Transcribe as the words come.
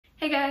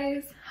Hey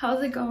guys,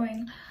 how's it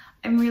going?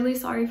 I'm really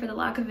sorry for the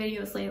lack of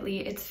videos lately.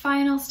 It's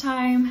finals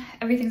time,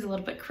 everything's a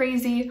little bit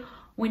crazy.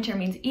 Winter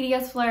means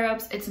EDS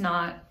flare-ups, it's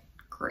not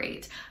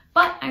great.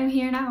 But I'm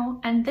here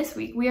now, and this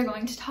week we are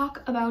going to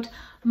talk about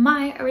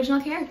my original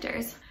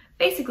characters.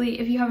 Basically,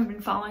 if you haven't been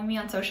following me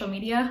on social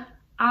media,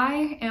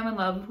 I am in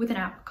love with an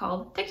app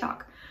called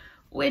TikTok,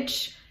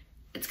 which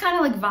it's kind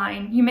of like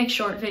Vine. You make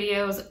short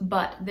videos,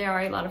 but there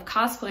are a lot of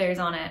cosplayers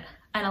on it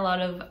and a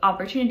lot of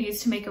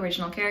opportunities to make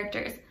original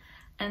characters.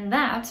 And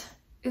that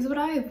is what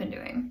I have been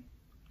doing.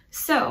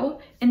 So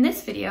in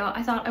this video,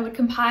 I thought I would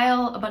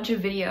compile a bunch of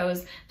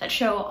videos that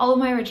show all of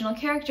my original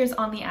characters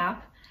on the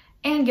app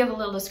and give a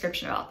little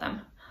description about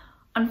them.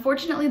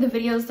 Unfortunately, the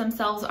videos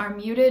themselves are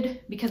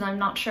muted because I'm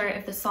not sure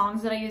if the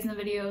songs that I use in the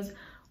videos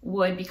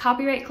would be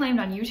copyright claimed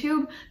on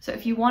YouTube. So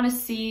if you want to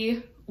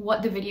see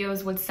what the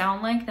videos would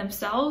sound like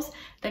themselves,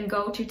 then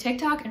go to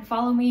TikTok and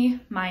follow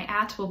me. My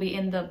 @ will be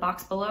in the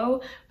box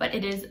below, but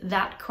it is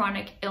That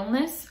Chronic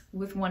Illness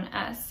with one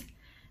S.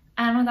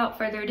 And without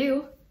further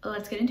ado,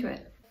 let's get into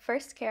it.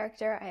 First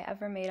character I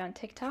ever made on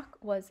TikTok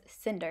was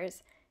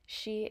Cinders.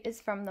 She is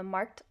from the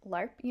Marked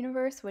LARP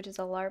universe, which is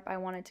a LARP I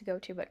wanted to go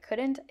to but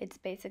couldn't. It's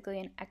basically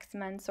an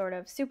X-Men sort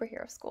of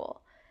superhero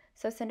school.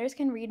 So Cinders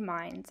can read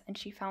minds, and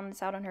she found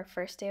this out on her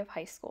first day of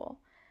high school.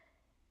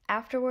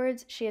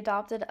 Afterwards, she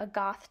adopted a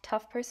goth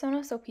tough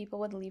persona so people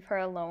would leave her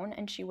alone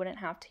and she wouldn't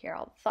have to hear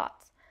all the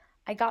thoughts.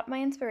 I got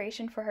my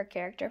inspiration for her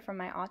character from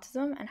my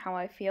autism and how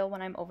I feel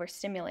when I'm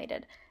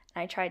overstimulated.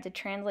 And I tried to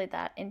translate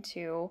that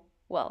into,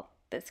 well,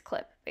 this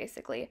clip,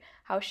 basically,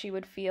 how she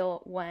would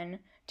feel when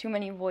too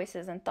many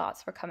voices and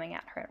thoughts were coming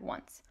at her at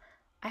once.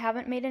 I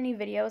haven't made any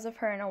videos of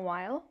her in a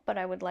while, but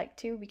I would like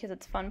to because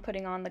it's fun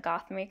putting on the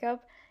goth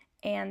makeup,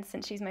 and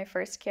since she's my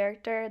first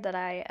character that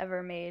I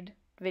ever made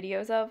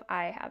videos of,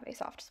 I have a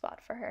soft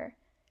spot for her.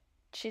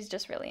 She's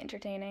just really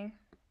entertaining.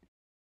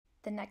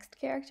 The next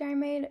character I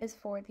made is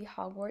for the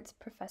Hogwarts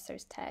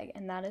Professor's tag,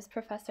 and that is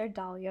Professor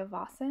Dahlia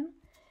Vossen.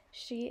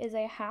 She is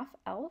a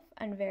half-elf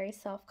and very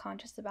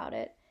self-conscious about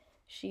it.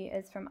 She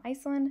is from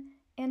Iceland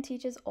and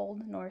teaches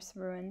Old Norse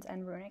runes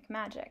and runic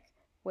magic,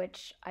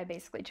 which I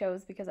basically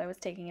chose because I was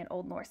taking an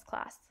Old Norse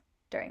class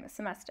during the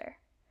semester.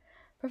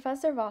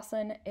 Professor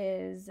Vossen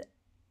is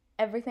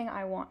everything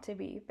I want to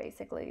be,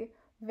 basically.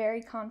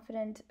 Very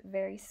confident,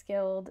 very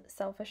skilled,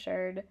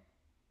 self-assured,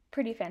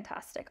 pretty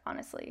fantastic,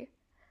 honestly.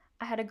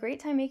 I had a great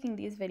time making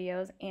these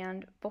videos,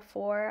 and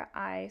before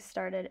I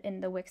started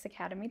in the Wix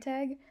Academy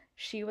tag,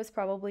 she was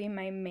probably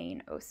my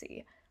main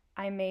OC.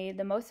 I made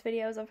the most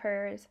videos of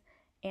hers,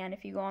 and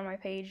if you go on my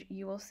page,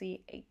 you will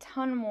see a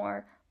ton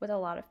more with a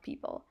lot of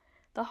people.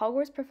 The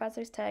Hogwarts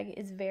Professor's tag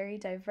is very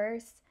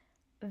diverse,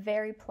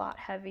 very plot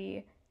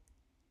heavy,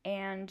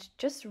 and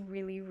just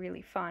really,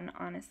 really fun,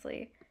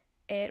 honestly.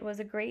 It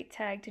was a great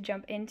tag to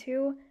jump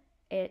into.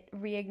 It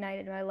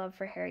reignited my love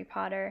for Harry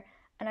Potter,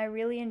 and I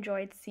really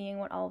enjoyed seeing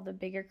what all of the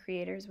bigger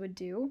creators would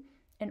do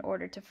in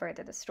order to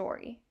further the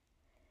story.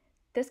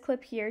 This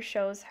clip here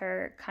shows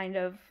her kind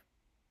of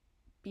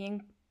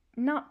being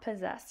not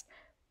possessed,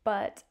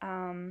 but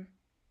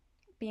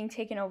being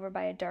taken over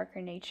by a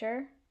darker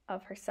nature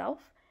of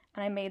herself,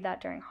 and I made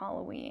that during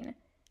Halloween.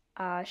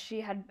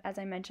 She had, as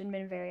I mentioned,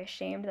 been very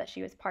ashamed that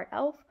she was part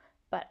elf,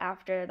 but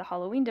after the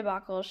Halloween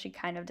debacle, she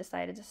kind of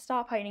decided to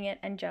stop hiding it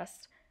and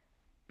just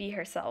be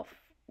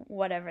herself,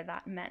 whatever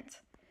that meant.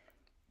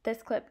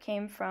 This clip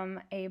came from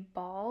a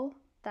ball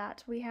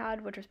that we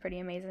had, which was pretty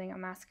amazing, a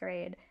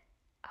masquerade.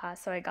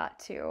 So I got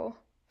to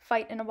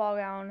fight in a ball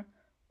gown,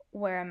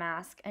 wear a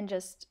mask, and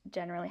just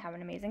generally have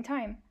an amazing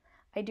time.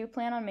 I do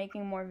plan on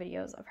making more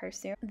videos of her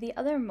soon. The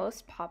other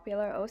most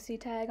popular OC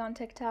tag on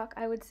TikTok,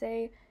 I would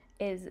say,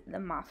 is the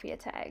Mafia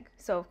tag.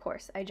 So of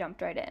course, I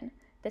jumped right in.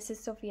 This is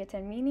Sofia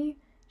Termini.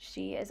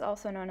 She is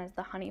also known as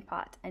the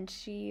Honeypot, and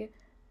she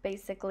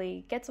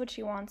basically gets what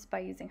she wants by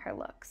using her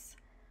looks.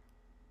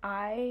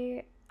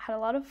 I had a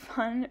lot of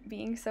fun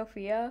being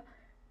Sophia,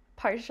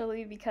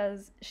 partially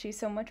because she's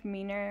so much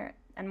meaner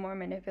and more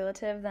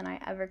manipulative than I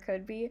ever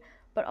could be,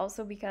 but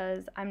also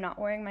because I'm not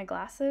wearing my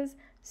glasses,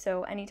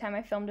 so anytime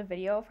I filmed a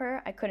video of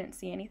her, I couldn't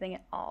see anything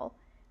at all.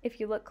 If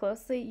you look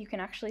closely, you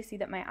can actually see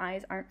that my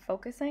eyes aren't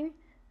focusing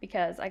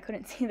because I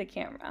couldn't see the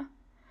camera.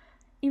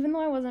 Even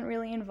though I wasn't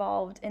really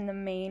involved in the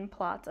main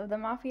plots of the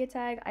Mafia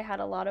tag, I had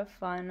a lot of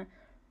fun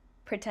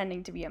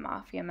pretending to be a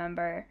Mafia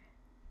member,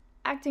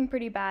 acting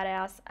pretty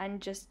badass,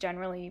 and just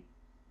generally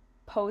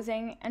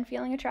posing and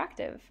feeling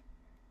attractive.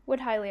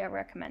 Would highly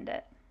recommend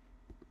it.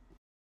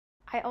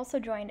 I also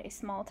joined a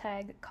small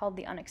tag called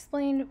The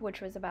Unexplained, which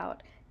was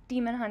about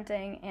demon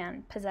hunting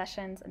and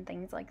possessions and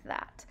things like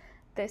that.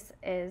 This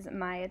is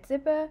Maya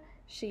Zippe.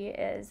 She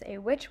is a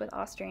witch with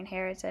Austrian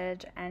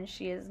heritage, and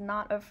she is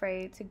not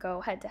afraid to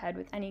go head-to-head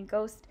with any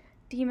ghost,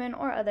 demon,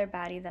 or other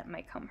baddie that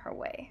might come her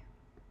way.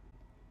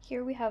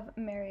 Here we have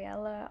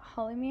Mariella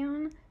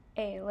Holimion,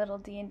 a little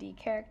D&D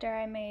character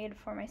I made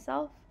for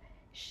myself.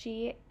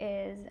 She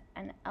is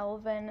an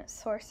elven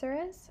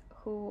sorceress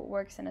who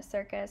works in a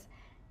circus,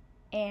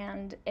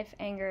 and if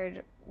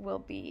angered, will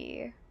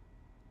be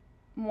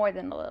more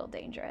than a little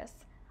dangerous.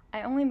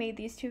 I only made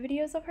these 2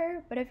 videos of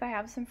her, but if I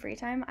have some free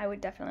time, I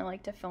would definitely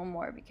like to film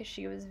more because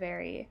she was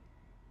very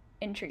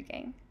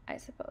intriguing, I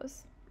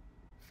suppose.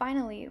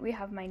 Finally, we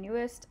have my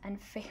newest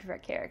and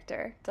favorite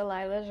character,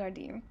 Delilah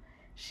Jardim.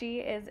 She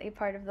is a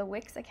part of the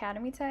Wix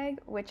Academy tag,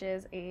 which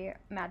is a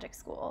magic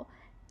school.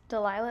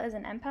 Delilah is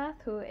an empath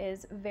who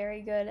is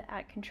very good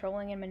at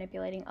controlling and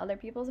manipulating other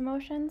people's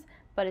emotions,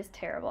 but is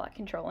terrible at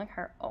controlling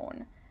her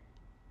own.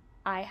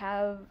 I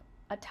have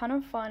a ton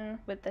of fun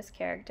with this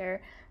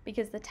character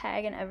because the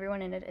tag and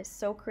everyone in it is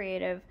so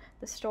creative,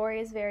 the story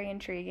is very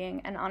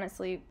intriguing, and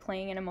honestly,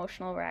 playing an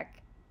emotional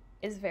wreck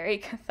is very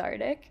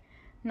cathartic,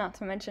 not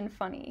to mention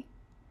funny.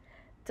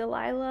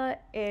 Delilah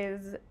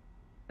is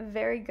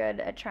very good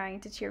at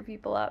trying to cheer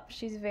people up.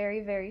 She's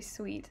very, very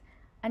sweet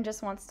and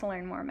just wants to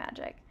learn more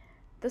magic.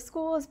 The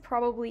school is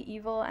probably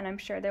evil, and I'm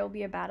sure there will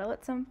be a battle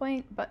at some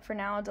point, but for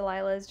now,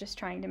 Delilah is just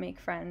trying to make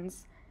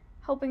friends,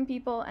 helping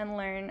people, and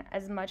learn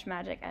as much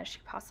magic as she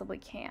possibly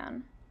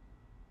can,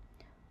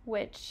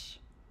 which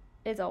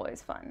is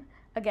always fun.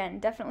 Again,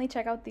 definitely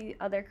check out the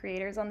other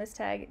creators on this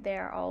tag. They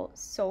are all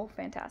so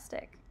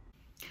fantastic.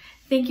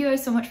 Thank you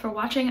guys so much for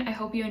watching. I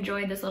hope you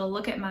enjoyed this little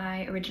look at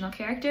my original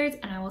characters,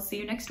 and I will see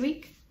you next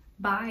week.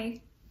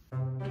 Bye!